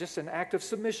becomes just an act of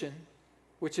submission,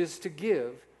 which is to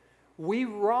give, we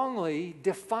wrongly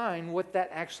define what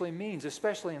that actually means,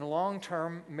 especially in a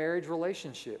long-term marriage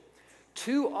relationship.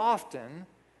 Too often,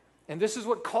 and this is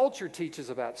what culture teaches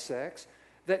about sex,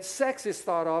 that sex is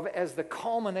thought of as the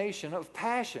culmination of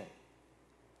passion.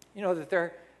 That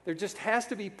there just has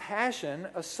to be passion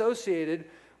associated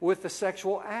with the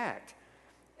sexual act.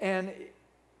 And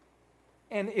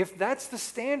if that's the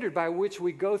standard by which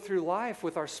we go through life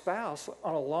with our spouse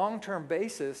on a long-term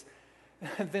basis,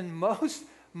 then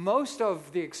most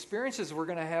of the experiences we're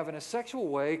going to have in a sexual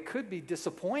way could be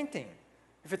disappointing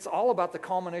if it's all about the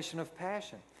culmination of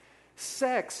passion.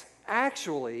 Sex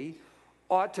actually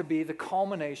ought to be the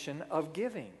culmination of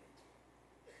giving.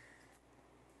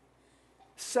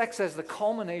 Sex as the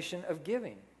culmination of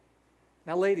giving.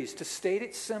 Now, ladies, to state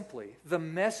it simply, the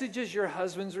messages your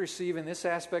husbands receive in this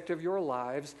aspect of your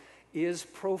lives is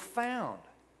profound.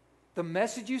 The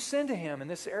message you send to him in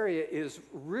this area is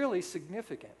really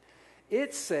significant.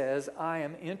 It says, I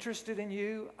am interested in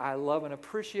you, I love and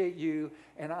appreciate you,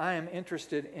 and I am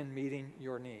interested in meeting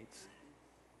your needs.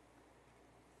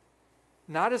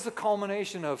 Not as the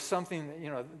culmination of something,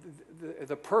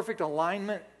 the perfect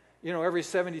alignment. Every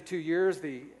 72 years,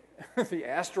 the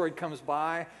asteroid comes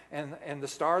by and the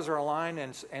stars are aligned,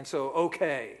 and so,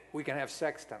 okay, we can have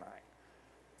sex tonight.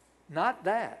 Not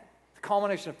that, the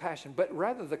culmination of passion, but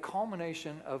rather the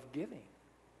culmination of giving.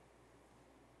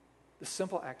 The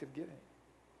simple act of giving.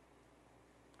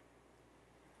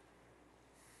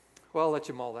 Well, I'll let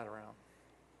you mull that around.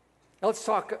 Now let's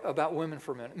talk about women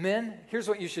for a minute. Men, here's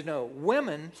what you should know.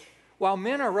 Women, while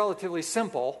men are relatively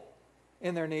simple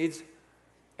in their needs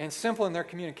and simple in their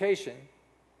communication,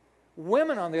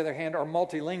 women, on the other hand, are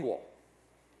multilingual.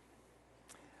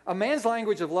 A man's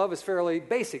language of love is fairly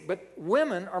basic, but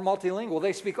women are multilingual.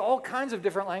 They speak all kinds of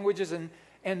different languages, and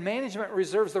management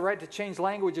reserves the right to change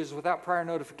languages without prior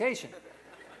notification.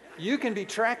 You can be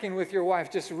tracking with your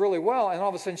wife just really well, and all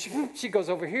of a sudden she goes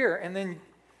over here, and then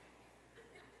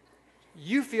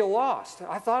you feel lost.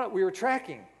 I thought we were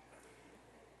tracking.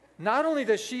 Not only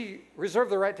does she reserve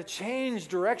the right to change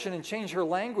direction and change her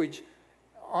language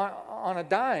on a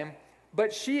dime,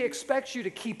 but she expects you to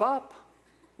keep up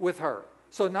with her.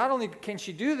 So not only can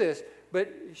she do this,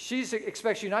 but she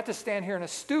expects you not to stand here in a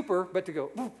stupor, but to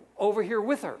go over here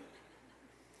with her.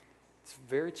 It's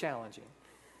very challenging.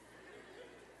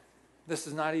 This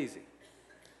is not easy.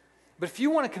 But if you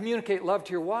want to communicate love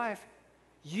to your wife,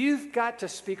 you've got to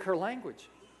speak her language.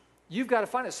 You've got to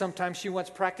find it. Sometimes she wants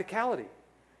practicality.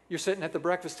 You're sitting at the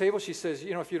breakfast table. She says,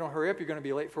 if you don't hurry up, you're going to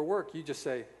be late for work. You just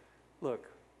say, look,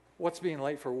 what's being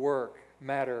late for work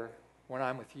matter when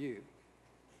I'm with you?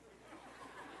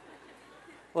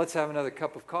 Let's have another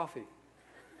cup of coffee.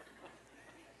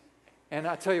 And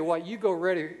I tell you what, you go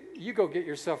get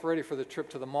yourself ready for the trip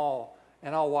to the mall,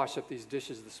 and I'll wash up these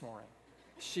dishes this morning.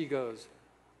 She goes,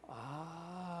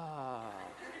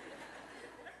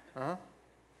 Huh?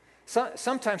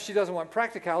 Sometimes she doesn't want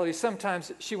practicality.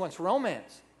 Sometimes she wants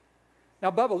romance.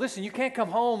 Now, Bubba, listen, you can't come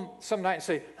home some night and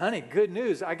say, honey, good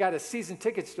news, I got a season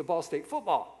tickets to Ball State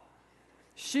football.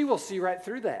 She will see right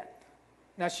through that.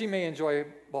 Now, she may enjoy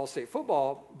Ball State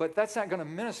football, but that's not going to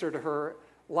minister to her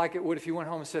like it would if you went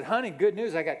home and said, honey, good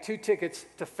news, I got 2 tickets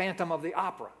to Phantom of the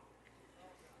Opera.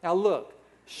 Now, look,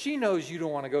 she knows you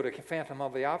don't want to go to Phantom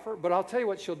of the Opera, but I'll tell you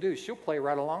what she'll do. She'll play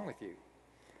right along with you.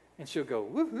 And she'll go,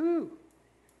 woohoo,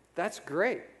 that's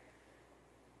great.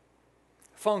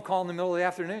 Phone call in the middle of the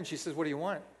afternoon. She says, what do you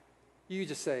want? You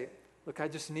just say, look, I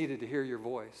just needed to hear your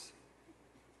voice.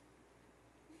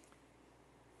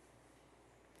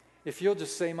 If you'll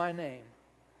just say my name,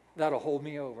 that'll hold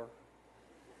me over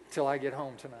till I get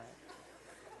home tonight.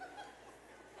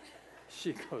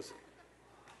 She goes,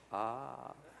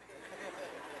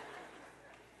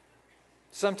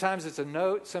 Sometimes it's a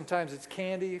note, sometimes it's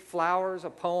candy, flowers, a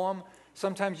poem.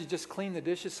 Sometimes you just clean the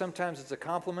dishes, sometimes it's a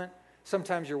compliment.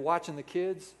 Sometimes you're watching the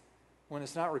kids when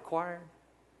it's not required.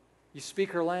 You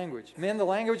speak her language. Men, the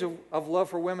language of love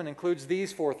for women includes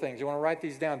these 4 things. You want to write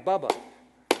these down? Bubba,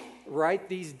 write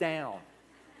these down.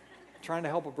 I'm trying to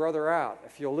help a brother out.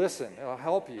 If you'll listen, it'll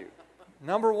help you.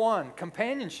 Number 1,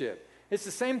 companionship. It's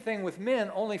the same thing with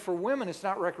men, only for women it's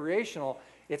not recreational.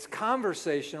 It's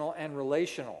conversational and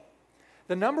relational.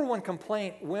 The number 1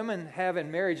 complaint women have in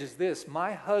marriage is this: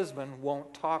 my husband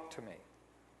won't talk to me.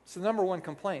 It's the number 1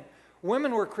 complaint.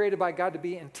 Women were created by God to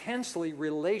be intensely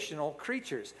relational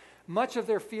creatures. Much of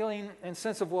their feeling and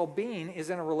sense of well-being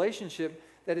is in a relationship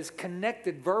that is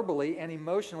connected verbally and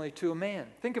emotionally to a man.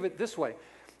 Think of it this way.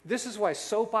 This is why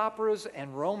soap operas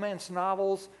and romance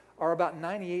novels are about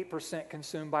 98%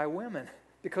 consumed by women,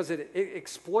 because it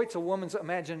exploits a woman's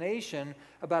imagination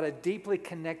about a deeply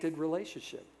connected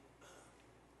relationship.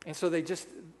 And so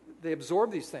they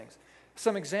absorb these things.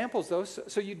 Some examples, though,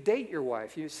 so you date your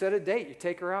wife. You set a date. You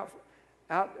take her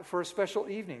out for a special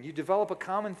evening. You develop a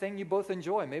common thing you both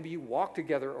enjoy. Maybe you walk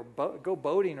together or go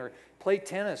boating or play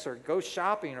tennis or go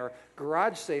shopping or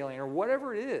garage sailing or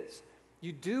whatever it is.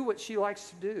 You do what she likes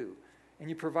to do, and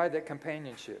you provide that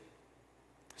companionship.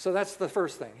 So that's the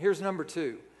first thing. Here's number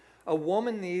 2. A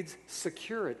woman needs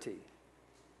security.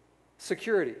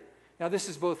 Security. Now, this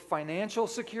is both financial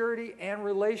security and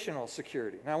relational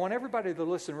security. Now, I want everybody to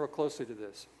listen real closely to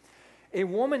this. A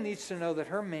woman needs to know that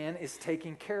her man is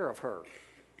taking care of her.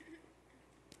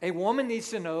 A woman needs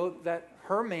to know that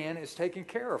her man is taking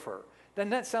care of her.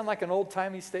 Doesn't that sound like an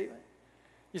old-timey statement?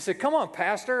 You say, come on,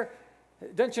 Pastor.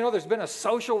 Don't you know there's been a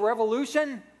social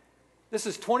revolution? This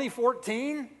is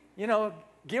 2014. You know,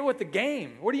 get with the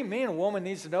game. What do you mean a woman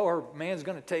needs to know her man's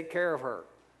going to take care of her?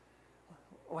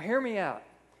 Well, hear me out.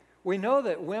 We know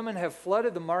that women have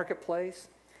flooded the marketplace,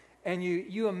 and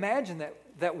you imagine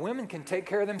that women can take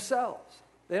care of themselves.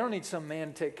 They don't need some man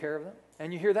to take care of them.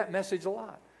 And you hear that message a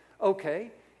lot. Okay,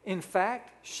 in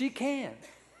fact, she can,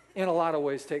 in a lot of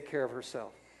ways, take care of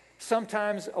herself.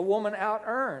 Sometimes a woman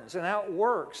out-earns and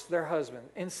outworks their husband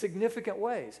in significant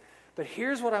ways. But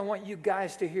here's what I want you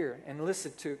guys to hear and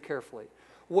listen to it carefully.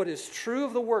 What is true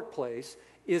of the workplace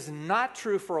is not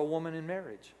true for a woman in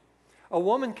marriage. A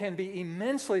woman can be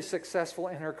immensely successful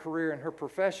in her career and her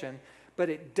profession, but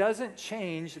it doesn't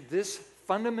change this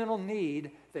fundamental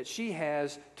need that she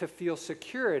has to feel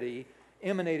security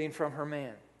emanating from her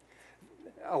man.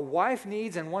 A wife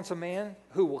needs and wants a man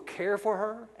who will care for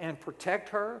her and protect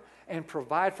her and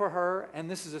provide for her, and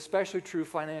this is especially true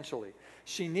financially.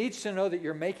 She needs to know that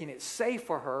you're making it safe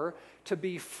for her to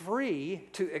be free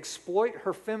to exploit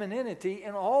her femininity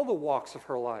in all the walks of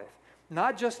her life.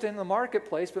 Not just in the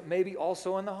marketplace, but maybe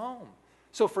also in the home.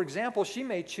 So, for example, she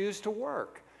may choose to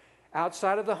work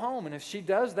outside of the home, and if she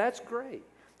does, that's great.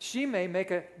 She may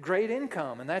make a great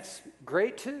income, and that's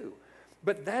great too.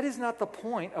 But that is not the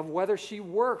point of whether she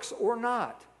works or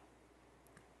not.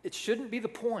 It shouldn't be the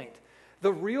point.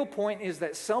 The real point is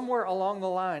that somewhere along the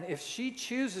line, if she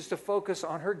chooses to focus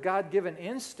on her God-given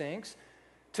instincts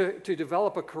to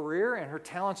develop a career and her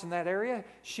talents in that area,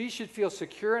 she should feel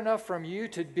secure enough from you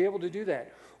to be able to do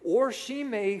that. Or she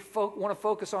may want to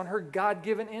focus on her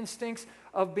God-given instincts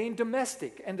of being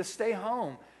domestic and to stay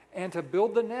home and to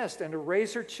build the nest and to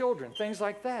raise her children, things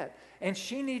like that. And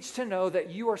she needs to know that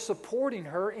you are supporting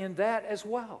her in that as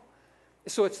well.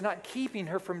 So it's not keeping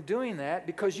her from doing that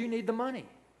because you need the money.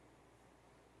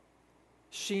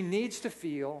 She needs to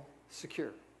feel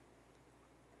secure.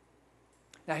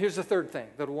 Now, here's the third thing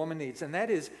that a woman needs, and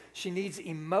that is she needs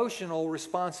emotional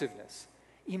responsiveness.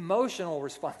 Emotional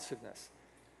responsiveness.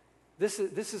 This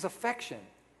is affection.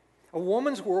 A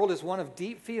woman's world is one of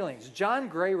deep feelings. John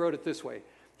Gray wrote it this way.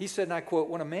 He said, and I quote,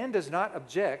 "When a man does not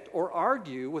object or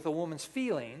argue with a woman's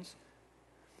feelings,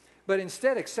 but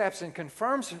instead accepts and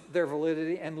confirms their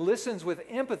validity and listens with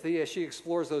empathy as she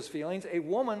explores those feelings, a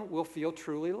woman will feel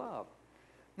truly loved."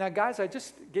 Now, guys, I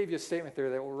just gave you a statement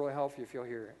there that will really help you if you'll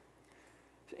hear it.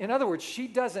 In other words, she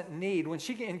doesn't need, when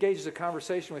she engages a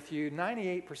conversation with you,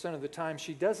 98% of the time,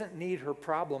 she doesn't need her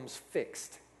problems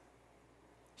fixed.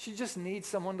 She just needs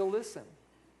someone to listen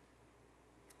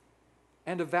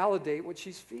and to validate what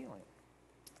she's feeling.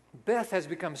 Beth has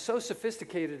become so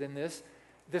sophisticated in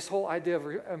this whole idea of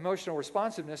emotional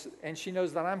responsiveness, and she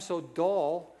knows that I'm so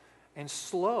dull and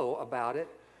slow about it,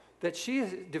 that she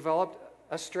has developed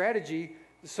a strategy.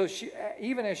 So she,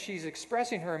 even as she's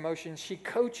expressing her emotions, she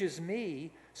coaches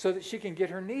me so that she can get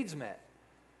her needs met.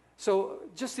 So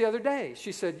just the other day,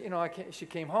 she said, she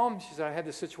came home, she said, I had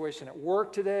this situation at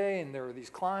work today, and there were these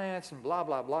clients, and blah,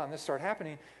 blah, blah, and this started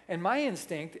happening. And my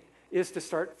instinct is to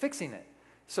start fixing it.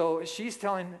 So she's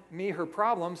telling me her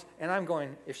problems, and I'm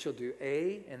going, if she'll do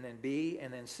A, and then B,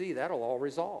 and then C, that'll all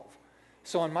resolve.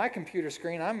 So on my computer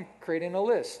screen, I'm creating a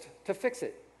list to fix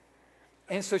it.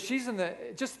 And so she's in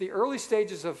just the early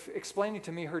stages of explaining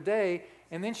to me her day,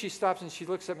 and then she stops and she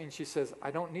looks at me and she says,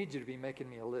 I don't need you to be making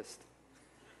me a list.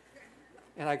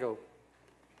 And I go,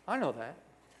 I know that.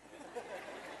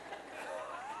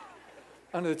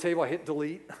 Under the table, I hit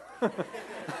delete.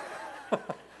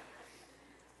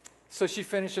 So she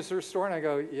finishes her story, and I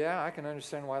go, yeah, I can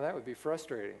understand why that would be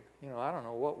frustrating. I don't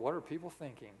know, what are people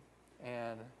thinking?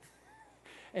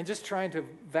 And just trying to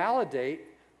validate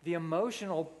the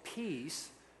emotional piece,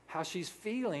 how she's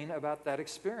feeling about that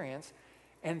experience.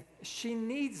 And she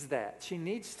needs that. She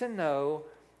needs to know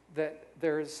that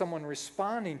there is someone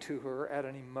responding to her at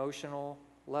an emotional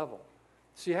level.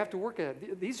 So you have to work at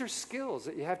it. These are skills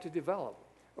that you have to develop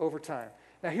over time.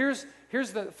 Now here's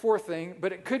the fourth thing,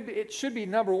 but it should be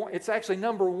number one. It's actually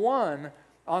number one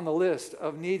on the list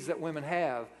of needs that women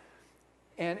have,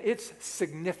 and it's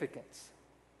significance.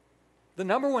 The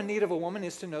number one need of a woman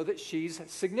is to know that she's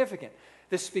significant.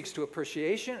 This speaks to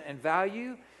appreciation and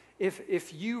value.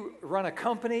 If you run a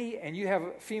company and you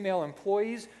have female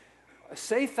employees,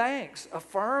 say thanks,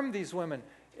 affirm these women,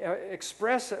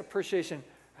 express appreciation,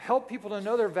 help people to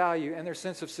know their value and their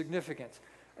sense of significance.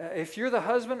 If you're the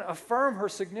husband, affirm her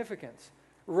significance.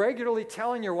 Regularly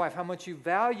telling your wife how much you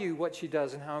value what she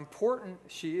does and how important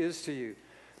she is to you.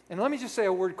 And let me just say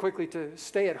a word quickly to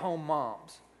stay-at-home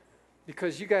moms,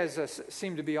 because you guys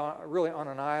seem to be really on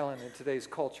an island in today's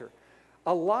culture.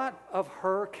 A lot of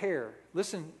her care,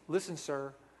 listen,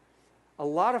 sir, a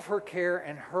lot of her care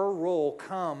and her role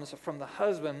comes from the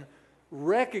husband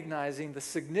recognizing the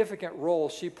significant role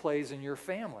she plays in your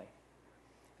family.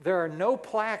 There are no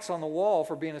plaques on the wall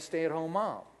for being a stay-at-home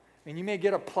mom. I mean, you may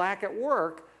get a plaque at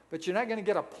work, but you're not going to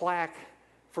get a plaque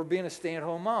for being a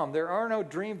stay-at-home mom. There are no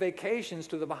dream vacations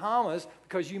to the Bahamas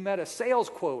because you met a sales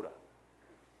quota.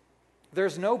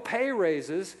 There's no pay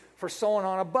raises for sewing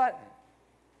on a button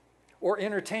or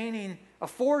entertaining a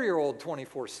 4-year-old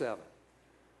 24/7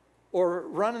 or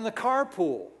running the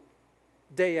carpool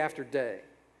day after day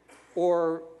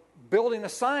or building a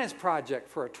science project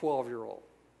for a 12-year-old.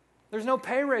 There's no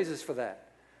pay raises for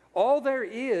that. All there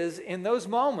is in those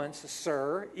moments,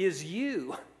 sir, is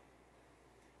you.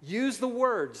 Use the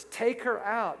words, take her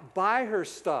out, buy her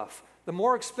stuff. The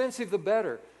more expensive, the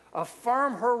better.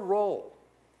 Affirm her role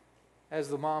as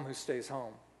the mom who stays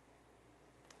home.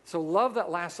 So love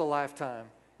that lasts a lifetime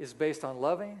is based on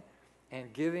loving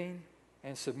and giving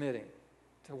and submitting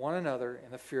to one another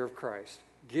in the fear of Christ.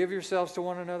 Give yourselves to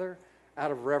one another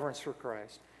out of reverence for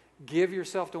Christ. Give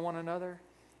yourself to one another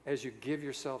as you give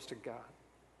yourselves to God.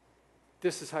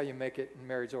 This is how you make it in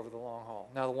marriage over the long haul.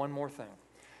 Now, one more thing.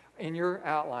 In your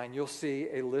outline, you'll see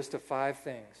a list of 5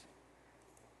 things.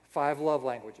 5 love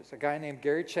languages. A guy named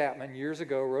Gary Chapman years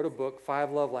ago wrote a book,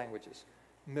 5 Love Languages.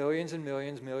 Millions and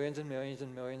millions, millions and millions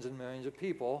and millions and millions of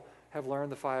people have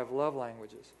learned the 5 love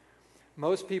languages.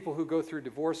 Most people who go through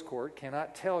divorce court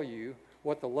cannot tell you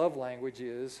what the love language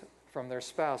is from their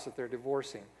spouse that they're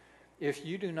divorcing. If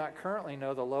you do not currently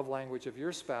know the love language of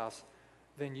your spouse,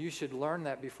 then you should learn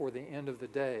that before the end of the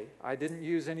day. I didn't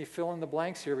use any fill in the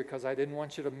blanks here because I didn't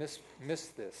want you to miss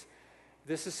this.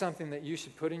 This is something that you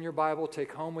should put in your Bible,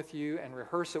 take home with you, and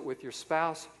rehearse it with your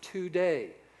spouse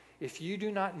today. If you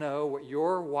do not know what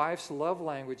your wife's love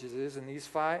languages is in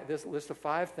this list of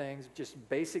 5 things, just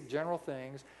basic general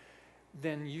things,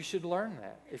 then you should learn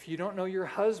that. If you don't know your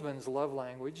husband's love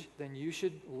language, then you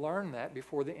should learn that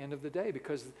before the end of the day,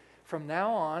 because from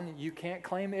now on, you can't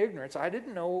claim ignorance. I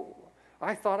didn't know.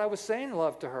 I thought I was saying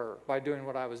love to her by doing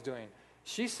what I was doing.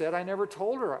 She said I never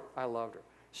told her I loved her.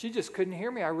 She just couldn't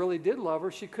hear me. I really did love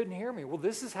her. She couldn't hear me. Well,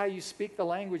 this is how you speak the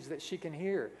language that she can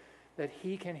hear, that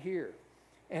he can hear.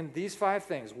 And these 5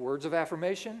 things: words of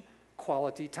affirmation,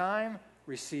 quality time,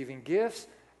 receiving gifts,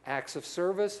 acts of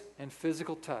service, and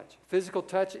physical touch. Physical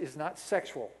touch is not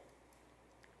sexual.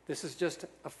 This is just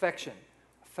affection,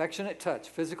 affectionate touch,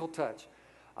 physical touch.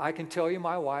 I can tell you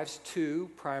my wife's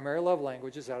 2 primary love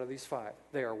languages out of these 5.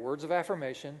 They are words of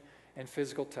affirmation and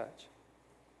physical touch.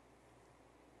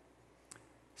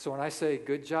 So when I say,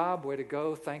 good job, way to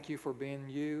go, thank you for being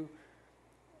you,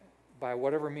 by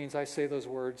whatever means I say those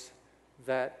words,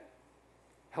 that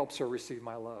helps her receive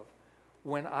my love.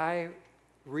 When I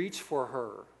reach for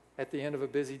her at the end of a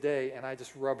busy day and I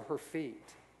just rub her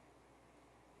feet,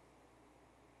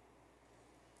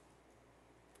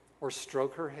 or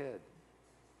stroke her head,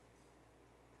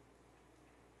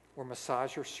 or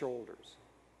massage her shoulders,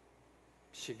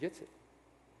 she gets it.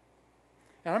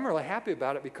 And I'm really happy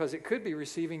about it because it could be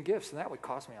receiving gifts, and that would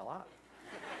cost me a lot.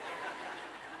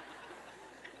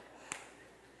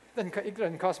 It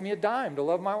doesn't cost me a dime to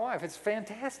love my wife. It's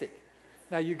fantastic.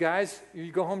 Now, you guys,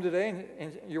 you go home today,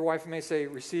 and your wife may say,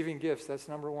 receiving gifts, that's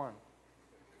number 1.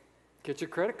 Get your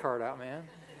credit card out, man,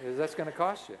 because that's going to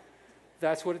cost you.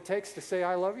 That's what it takes to say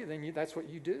I love you, then that's what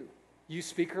you do. You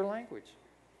speak her language.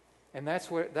 And that's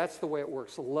the way it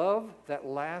works. Love that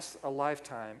lasts a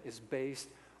lifetime is based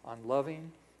on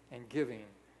loving and giving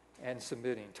and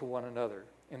submitting to one another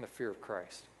in the fear of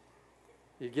Christ.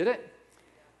 You get it?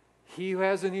 He who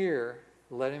has an ear,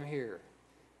 let him hear.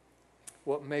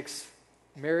 What makes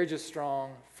marriages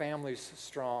strong, families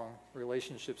strong,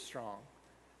 relationships strong.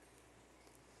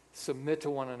 Submit to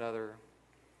one another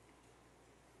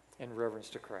in reverence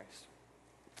to Christ.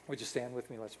 Would you stand with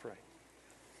me? Let's pray.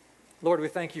 Lord, we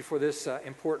thank you for this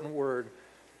important word.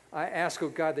 I ask, oh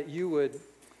God, that you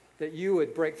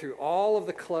would break through all of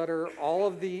the clutter, all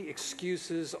of the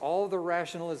excuses, all of the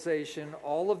rationalization,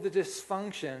 all of the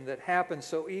dysfunction that happens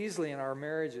so easily in our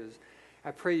marriages.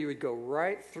 I pray you would go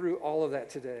right through all of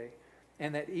that today,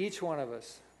 and that each one of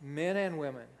us, men and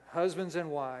women, husbands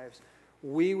and wives,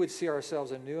 we would see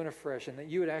ourselves anew and afresh, and that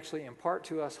you would actually impart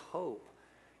to us hope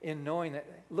in knowing that,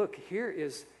 look, here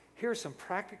are some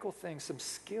practical things, some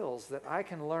skills that I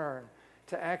can learn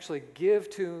to actually give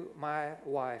to my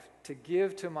wife, to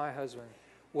give to my husband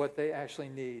what they actually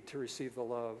need to receive the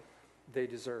love they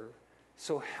deserve.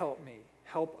 So help me,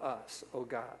 help us, O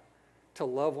God, to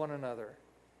love one another,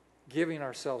 giving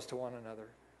ourselves to one another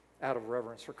out of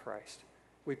reverence for Christ.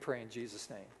 We pray in Jesus'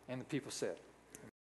 name. And the people said,